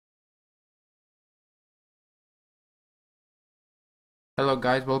Hello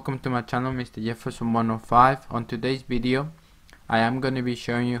guys, welcome to my channel Mr. Jefferson 105. On today's video I am going to be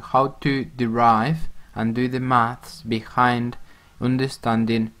showing you how to derive and do the maths behind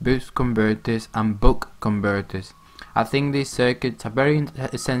understanding boost converters and buck converters. I think these circuits are very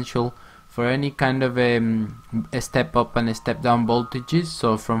essential for any kind of a step up and a step down voltages,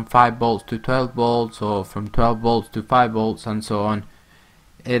 so from 5 volts to 12 volts or from 12 volts to 5 volts and so on.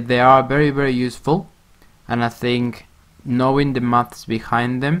 They are very useful, and I think knowing the maths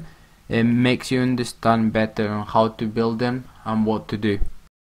behind them makes you understand better on how to build them and what to do.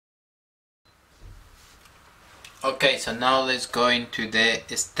 Okay, so now let's go into the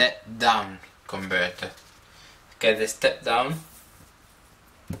step down converter. Okay, the step down.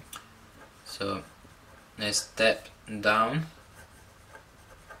 So let's step down,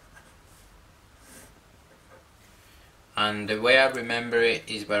 and the way I remember it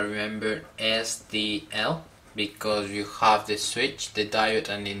is by remember SDL, because you have the switch, the diode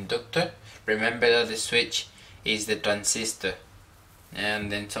and the inductor. Remember that the switch is the transistor, and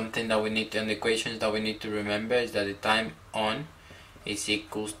then something that we need to, and the equations that we need to remember is that the time on is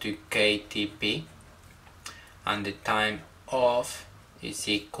equals to KTP and the time off is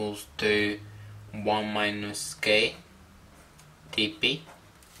equals to 1 minus K TP.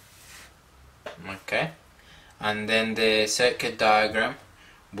 Okay, and then the circuit diagram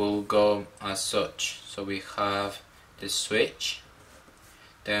will go as such. So we have the switch,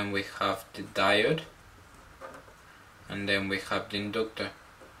 then we have the diode, and then we have the inductor.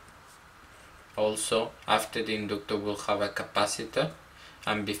 Also, after the inductor we'll have a capacitor,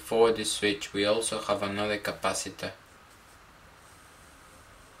 and before the switch we also have another capacitor.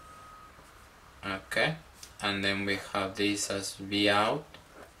 Okay, and then we have this as V out,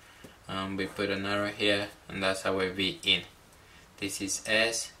 and we put an arrow here, and that's our V in. This is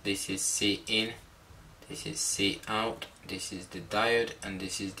S, this is C in, this is C out, this is the diode, and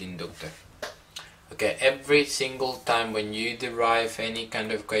this is the inductor. Okay, every single time when you derive any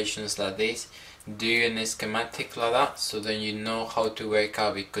kind of equations like this, do a schematic like that, so then you know how to work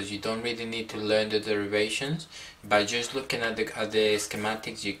out, because you don't really need to learn the derivations. By just looking at the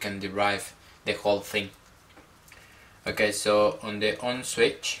schematics you can derive the whole thing. Okay, so on the on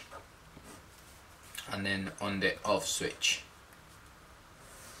switch and then on the off switch,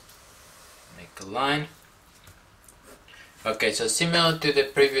 make a line. Okay, so similar to the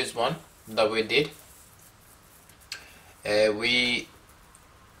previous one that we did, we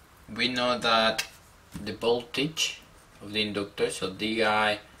know that the voltage of the inductor, so di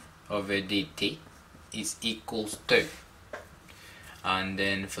over dt, is equals to, and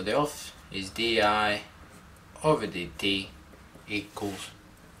then for the off is di over dt equals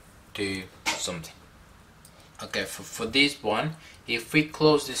to something. Okay, for this one, if we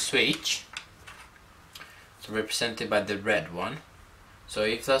close the switch, so represented by the red one, so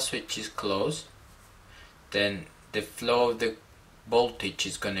if that switch is closed, then the flow of the voltage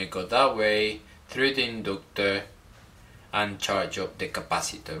is going to go that way through the inductor and charge up the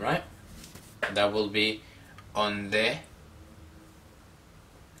capacitor, right? That will be on the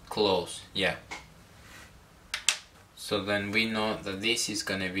close, yeah. So then we know that this is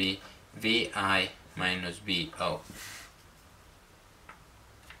going to be Vi minus Vo.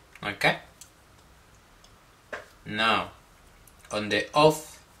 Okay? Now, on the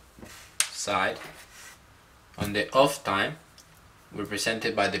off side, on the off time,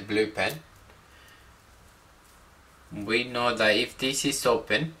 represented by the blue pen, we know that if this is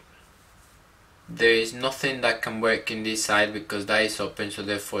open, there is nothing that can work in this side because that is open, so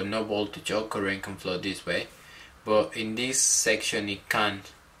therefore no voltage or current can flow this way. But in this section it can,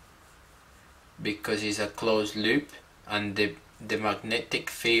 because it's a closed loop, and the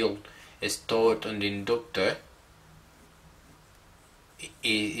magnetic field is stored on the inductor.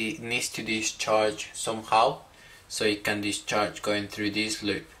 It needs to discharge somehow, so it can discharge going through this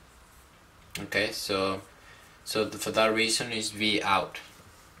loop. Okay, so for that reason is V out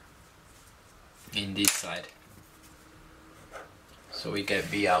in this side, so we get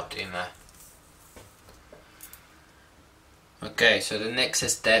V out in there. Okay, so the next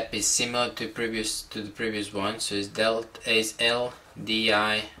step is similar to the previous one, so it's L di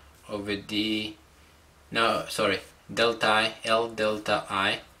over d, no sorry, delta I, L delta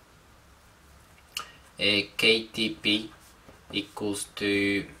I, KTP equals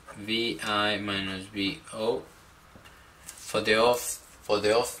to Vi minus Vo. For the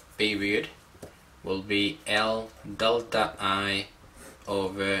off period will be L delta I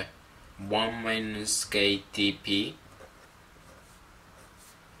over 1 minus KTP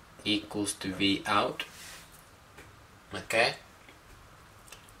equals to V out. Okay,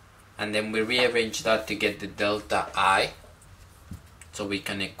 and then we rearrange that to get the delta I. so we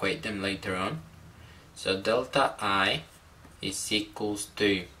can equate them later on. So delta I is equals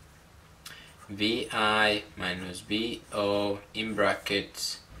to Vi minus Vo in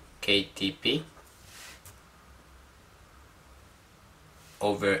brackets KTP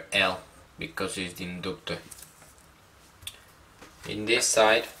over L, because it's the inductor. In this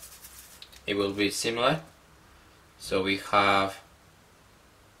side it will be similar, so we have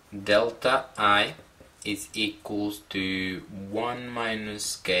delta I is equals to 1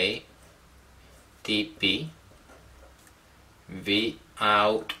 minus K TP V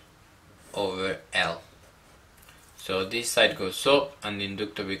out over L. So this side goes up and the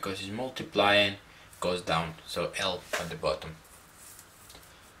inductor, because it's multiplying, goes down, so L at the bottom.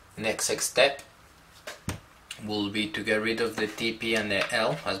 Next step will be to get rid of the TP and the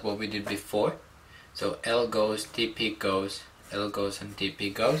L as what we did before. So L goes, TP goes, L goes and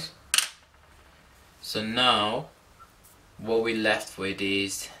TP goes. So now what we left with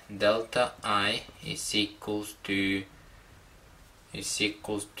is delta I is equals to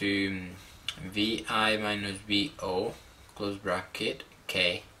Vi minus Vo close bracket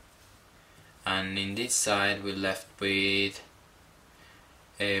K, and in this side we're left with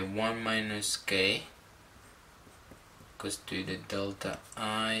 1 minus K equals to the delta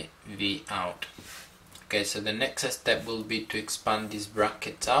I V out. Okay, so the next step will be to expand these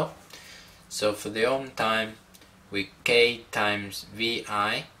brackets out. So for the own time, with K times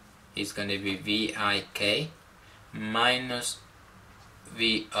Vi is going to be Vik minus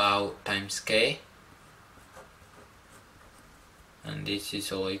V out times K, and this is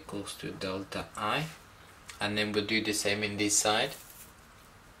all equals to delta I, and then we'll do the same in this side,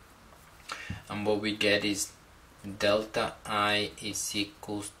 and what we get is delta I is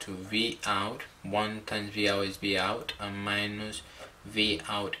equals to V out, 1 times V out is V out, and minus V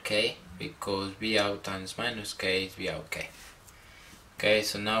out K, because V out times minus K is V out K. Okay,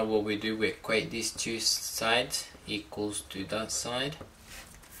 so now what we do, we equate these two sides equals to that side,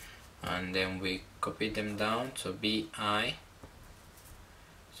 and then we copy them down. So Vi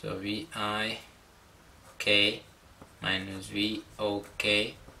K minus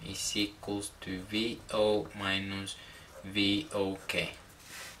Vok is equals to Vo minus Vok.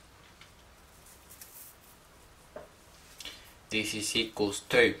 This is equals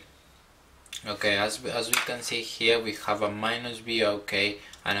to, okay, as we can see here, we have a minus Vok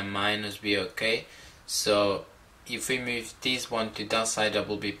and a minus Vok. So if we move this one to that side, that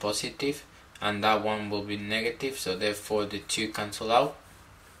will be positive and that one will be negative, so therefore the two cancel out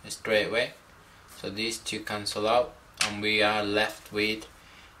straight away. So these two cancel out and we are left with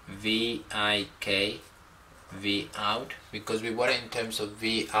Vik V out, because we were in terms of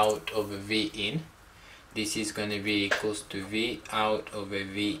V out over V in. This is going to be equals to V out over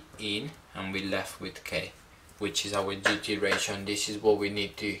V in, and we left with K, which is our duration. This is what we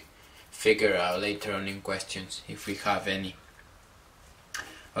need to figure out later on in questions, if we have any.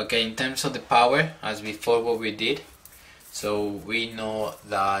 Okay, in terms of the power, as before what we did, so we know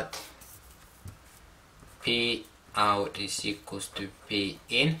that P out is equals to P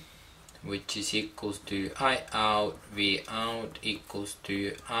in, which is equals to I out V out equals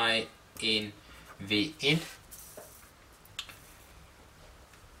to I in V in,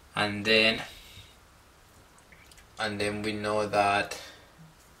 and then we know that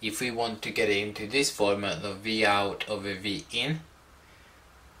if we want to get it into this format of V out over V in,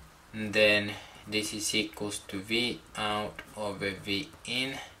 then this is equals to V out over V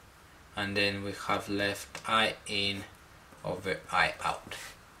in, and then we have left I in over I out.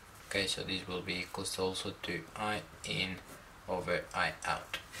 Okay, so this will be equals also to I in over I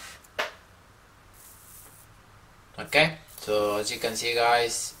out. Okay, so as you can see,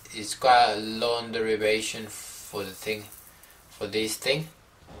 guys, it's quite a long derivation for the thing, for this thing,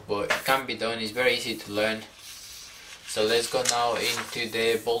 but it can be done. It's very easy to learn. So let's go now into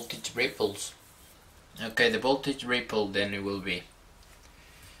the voltage ripples. Okay, the voltage ripple, then it will be,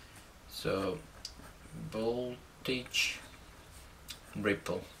 so voltage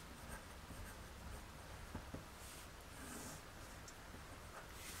ripple.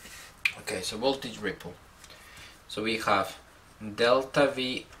 Okay, so voltage ripple. So we have delta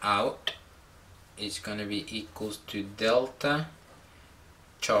V out is going to be equals to delta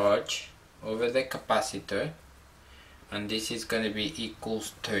charge over the capacitor, and this is going to be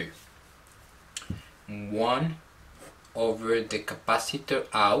equals to 1 over the capacitor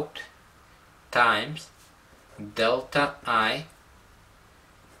out times delta I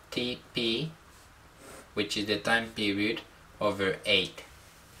TP, which is the time period, over 8.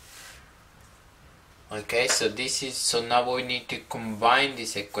 Okay, so this is, so now we need to combine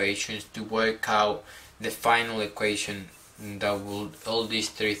these equations to work out the final equation all these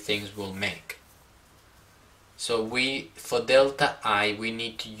three things will make. So for delta I we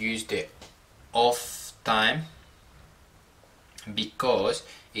need to use the off time because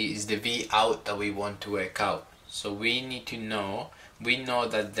it is the V out that we want to work out. So we know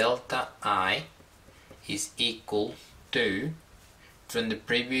that delta I is equal to, from the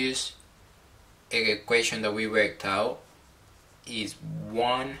previous equation that we worked out, is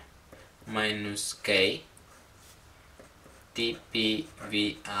 1 minus K dp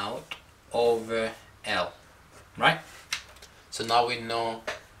V out over L, right? So now we know.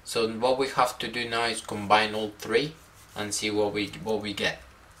 So what we have to do now is combine all three and see what we get.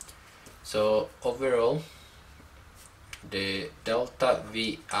 So overall, the delta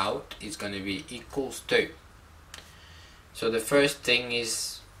V out is going to be equals to. So the first thing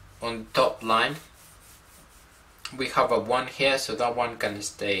is on the top line, we have a 1 here, so that one can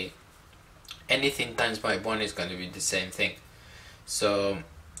stay. Anything times by 1 is going to be the same thing. So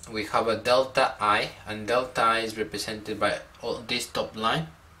we have a delta I, and delta I is represented by all this top line.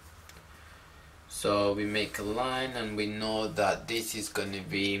 So we make a line and we know that this is going to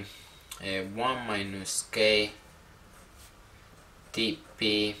be 1 minus K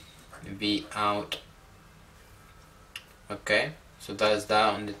dp V out. Okay, so that's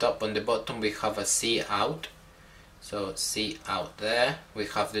that on the top. On the bottom we have a C out. So C out there. We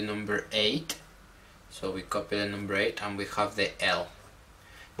have the number 8. So we copy the number 8 and we have the L.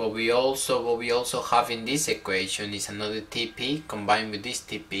 What we also have in this equation is another TP combined with this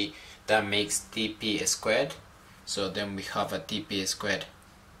TP that makes TP squared. So then we have a TP squared.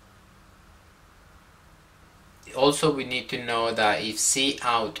 Also we need to know that if C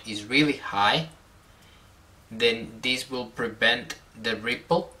out is really high, then this will prevent the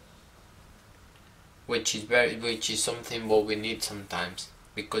ripple, which is something what we need sometimes,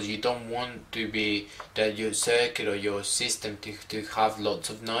 because you don't want to be that your circuit or your system to have lots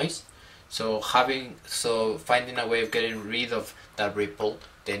of noise. So finding a way of getting rid of that ripple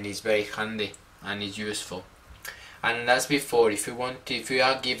then is very handy and is useful. And as before, if you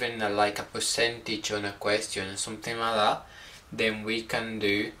are given like a percentage on a question or something like that, then we can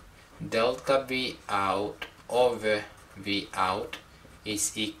do delta V out over V out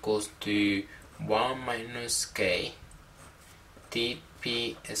is equals to 1 minus K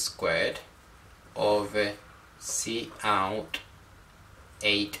dp squared over C out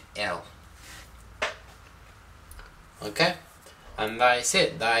 8L. Okay, and that is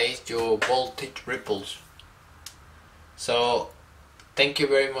it. That is your voltage ripples. So thank you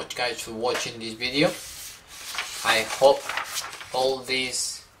very much guys for watching this video. I hope all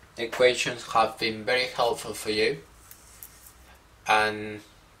these equations have been very helpful for you, and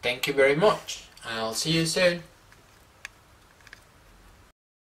thank you very much, and I'll see you soon.